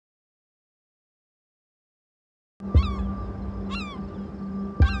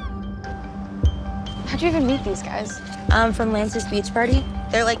How'd you even meet these guys? From Lance's beach party.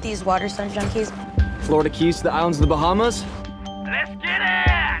 They're like these water stunt junkies. Florida Keys to the islands of the Bahamas. Let's get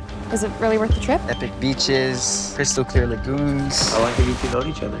it! Is it really worth the trip? Epic beaches, crystal clear lagoons. How long have you two known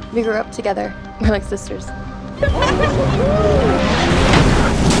each other? We grew up together. We're like sisters. Watch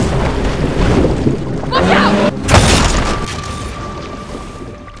out!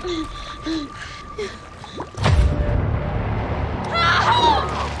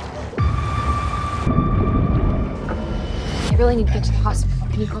 I really need to get to the hospital.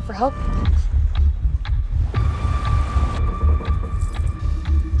 Can you call for help?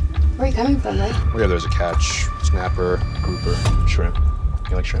 Where are you coming from, Ray? Oh yeah, there's a catch, snapper, grouper, shrimp.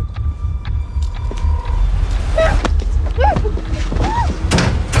 You like shrimp?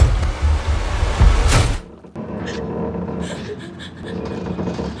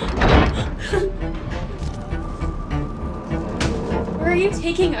 Where are you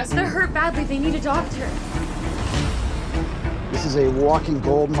taking us? They're hurt badly. They need a doctor. This is a walking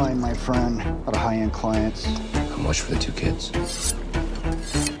gold mine, my friend. A lot of high-end clients. How much for the 2 kids?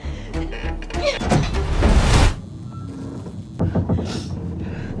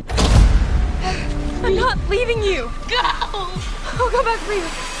 I'm not leaving you. Go! I'll go back for you.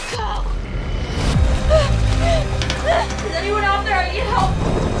 Go! Is anyone out there? I need help!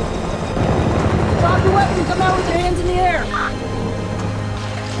 Drop your weapon, come out with your hands in the air.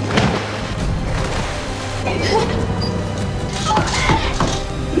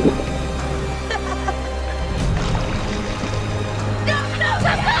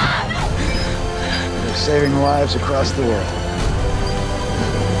 They're saving lives across the world.